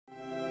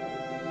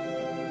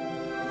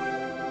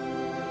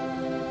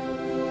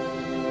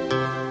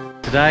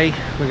today.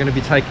 We're going to be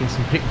taking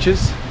some pictures,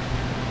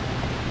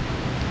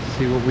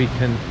 see what we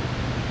can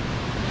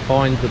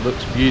find that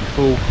looks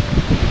beautiful,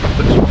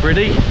 looks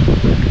pretty.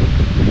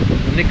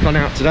 Nikon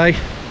out today,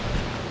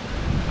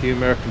 a few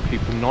American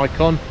people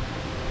Nikon.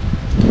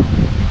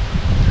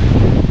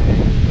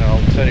 And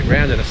I'll turn it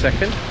round in a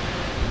second,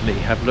 let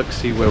you have a look,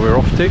 see where we're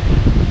off to.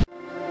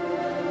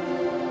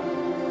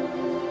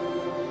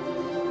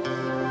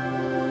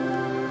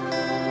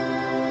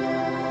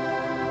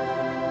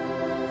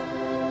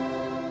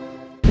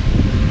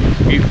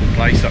 Beautiful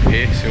place up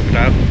here,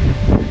 Silverdale.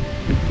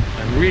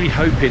 I'm really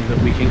hoping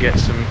that we can get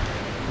some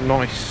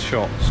nice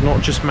shots,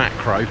 not just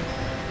macro.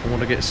 I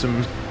want to get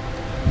some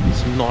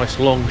nice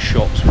long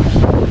shots with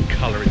some good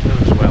colour in them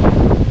as well.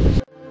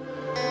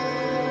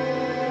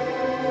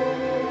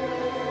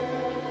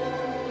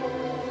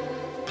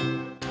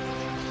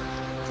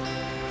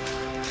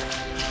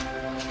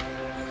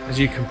 As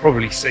you can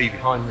probably see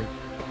behind me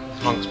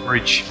is Monk's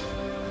Bridge,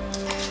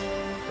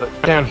 but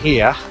down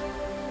here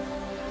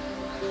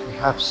we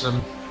have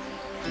some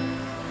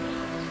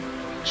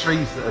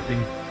trees that have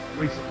been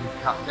recently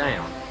cut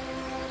down.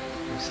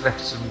 It's left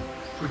some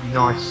pretty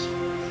nice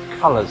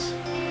colours,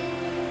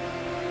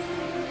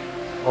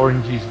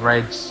 oranges,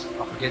 reds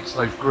up against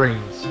those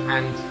greens,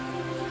 and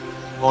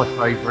my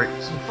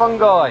favourite, some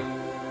fungi.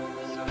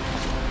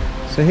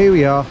 So here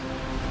we are,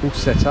 all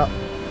set up.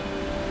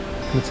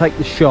 I'm going to take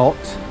the shot.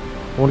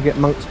 I want to get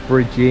Monk's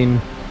Bridge in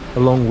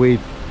along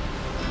with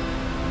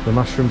the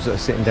mushrooms that are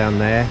sitting down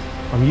there.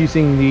 I'm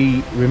using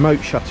the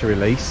remote shutter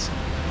release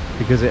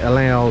because it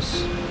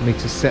allows me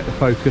to set the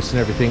focus and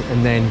everything,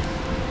 and then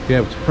be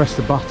able to press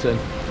the button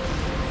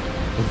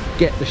and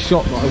get the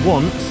shot that I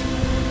want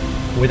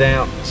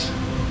without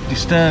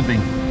disturbing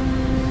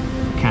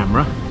the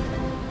camera.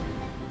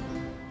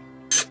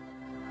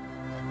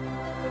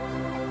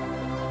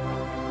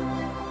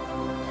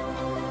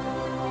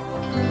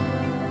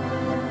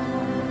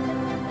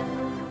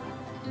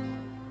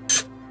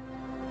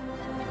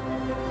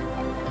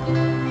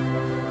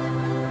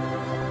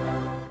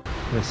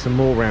 There's some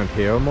more around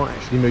here. I might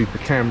actually move the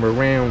camera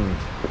around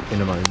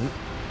in a moment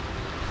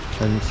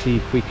and see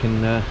if we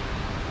can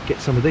get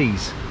some of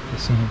these.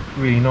 There's some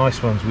really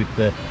nice ones with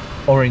the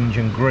orange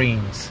and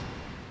greens.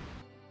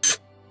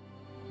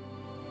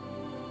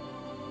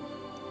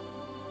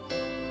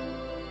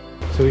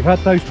 So we've had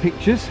those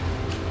pictures.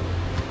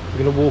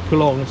 We're going to walk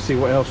along and see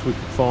what else we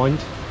can find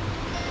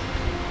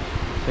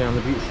down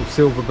the beautiful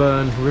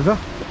Silverdale River.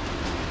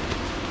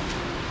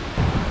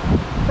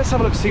 Let's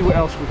have a look, see what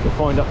else we can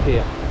find up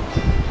here.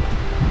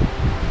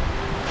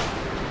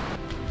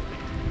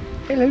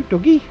 Hello,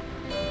 doggy.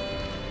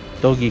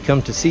 Doggy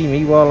come to see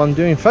me while I'm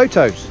doing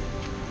photos.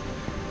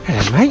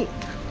 Hello, mate.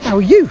 How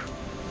are you?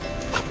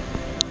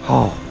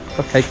 Oh,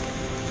 okay.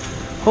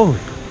 Oh,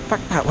 back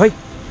that way.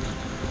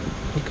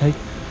 Okay.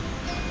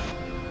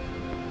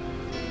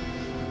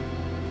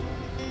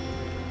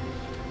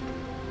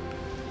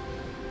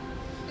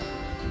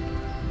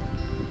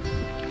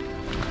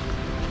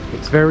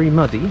 It's very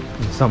muddy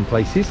in some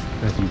places,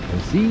 as you can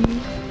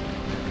see.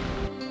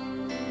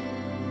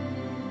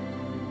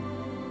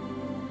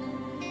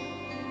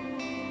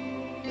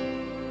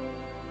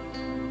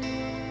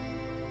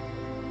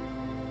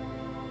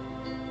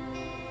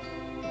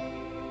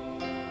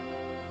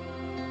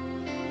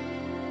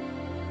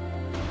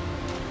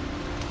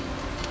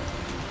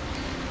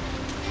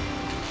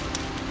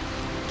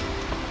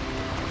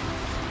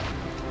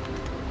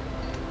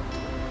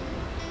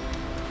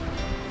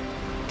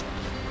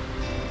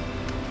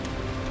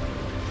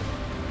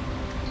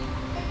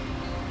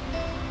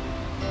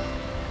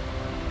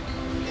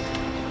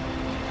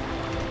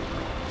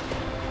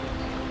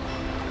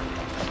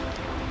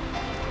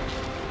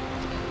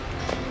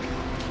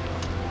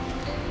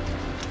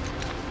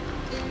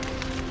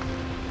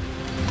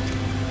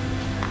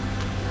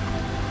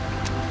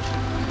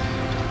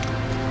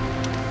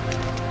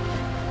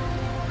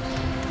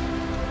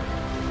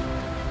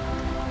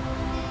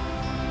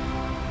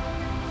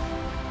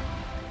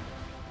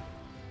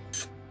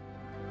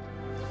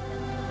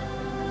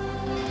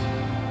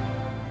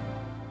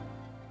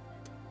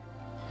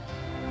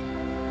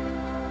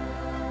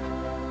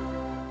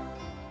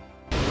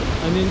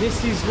 And then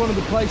this is one of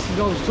the places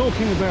I was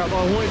talking about that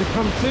I wanted to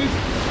come to,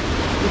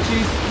 which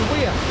is the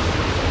weir.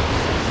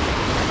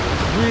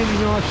 Really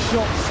nice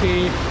shots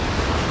here.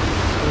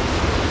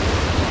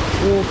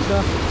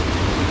 Water.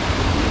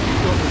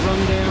 You've got the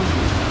rundown.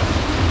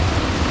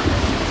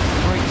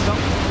 Breaks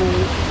up the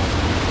fall.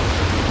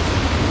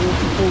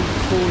 Waterfall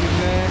falling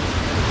there.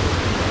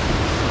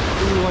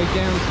 All the way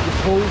down to the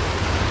pool.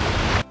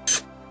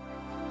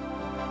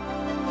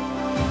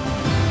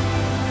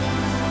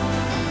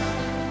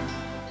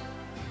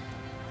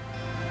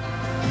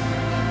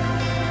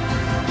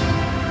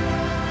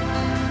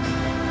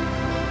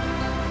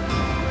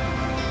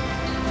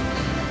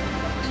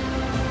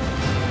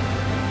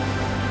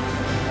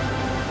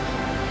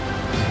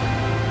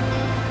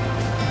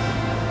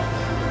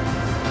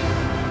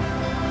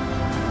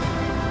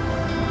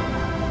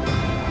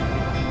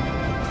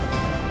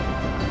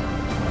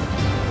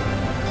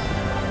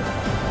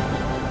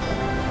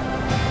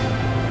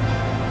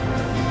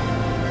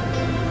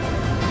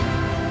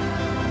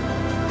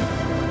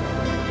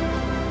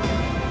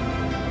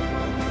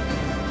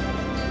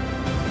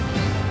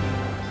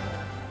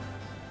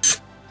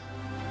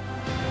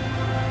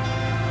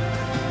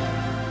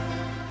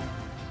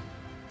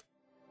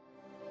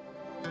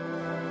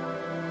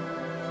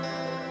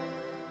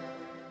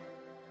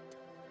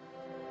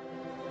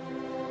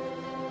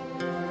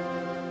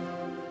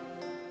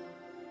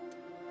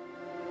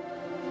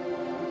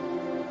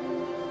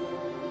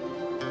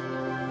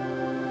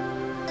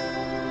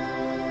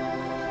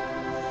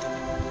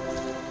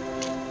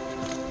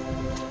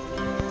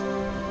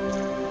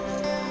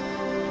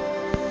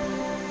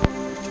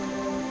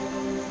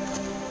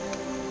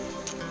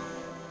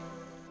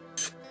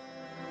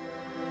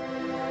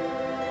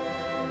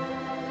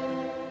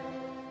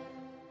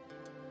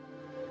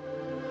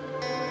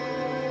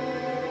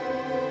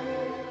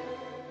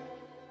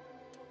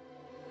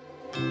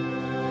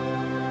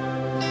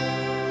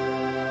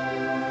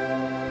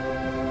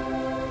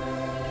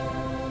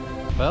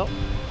 belt.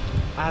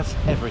 As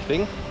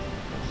everything,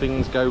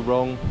 things go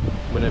wrong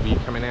whenever you're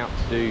coming out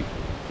to do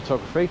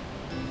photography.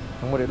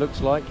 And what it looks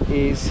like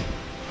is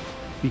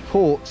the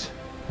port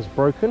has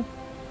broken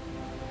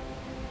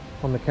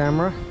on the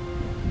camera.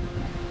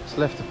 It's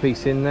left a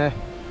piece in there,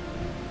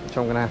 which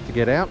I'm going to have to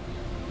get out.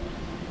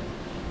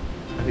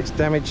 And it's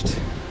damaged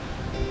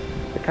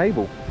the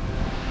cable.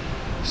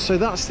 So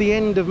that's the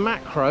end of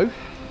macro.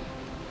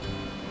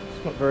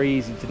 It's not very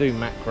easy to do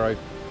macro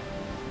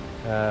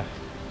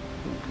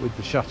with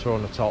the shutter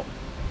on the top,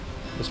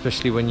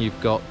 especially when you've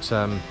got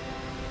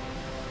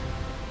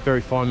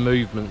very fine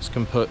movements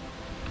can put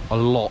a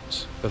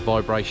lot of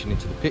vibration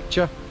into the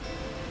picture.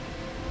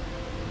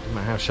 No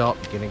matter how sharp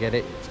you're going to get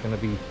it, it's going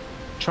to be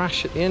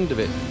trash at the end of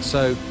it.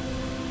 So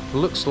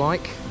looks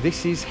like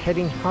this is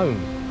heading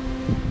home.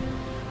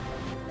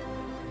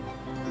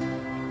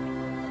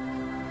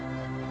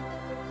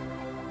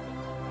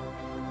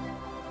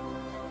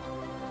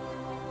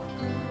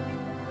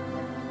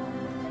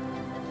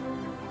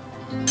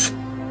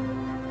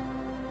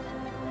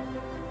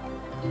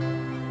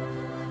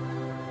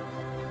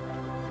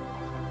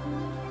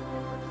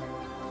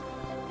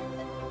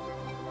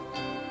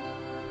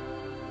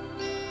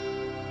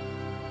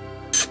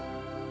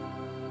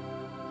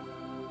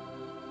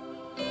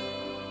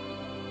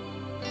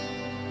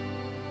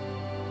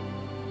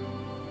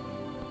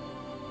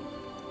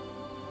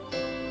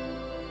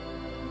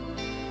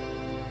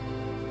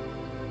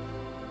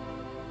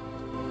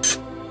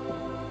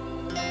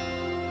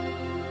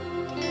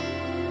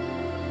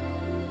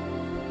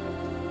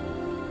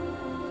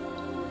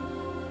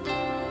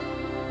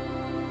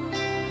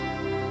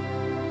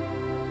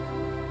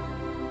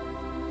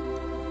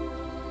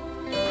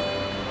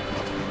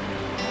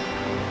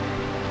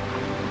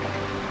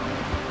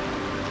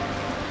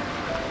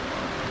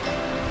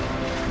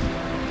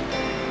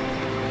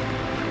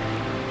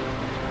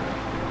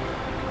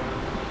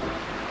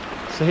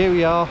 So here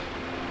we are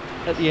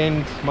at the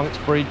end, Monk's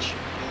Bridge.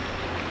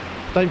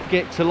 Don't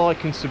forget to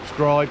like and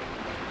subscribe.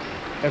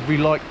 Every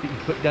like that you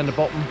put down the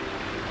bottom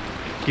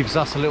gives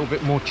us a little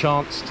bit more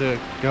chance to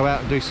go out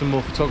and do some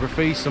more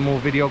photography, some more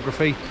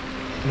videography,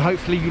 and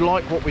hopefully you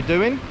like what we're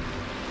doing.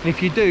 And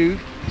if you do,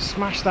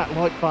 smash that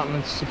like button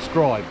and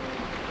subscribe.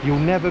 You'll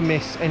never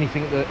miss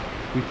anything that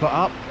we put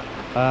up.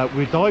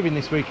 We're diving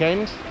this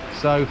weekend,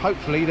 so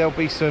hopefully there'll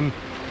be some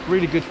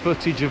really good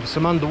footage of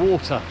some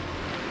underwater.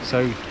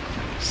 So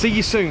see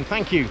you soon.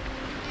 Thank you.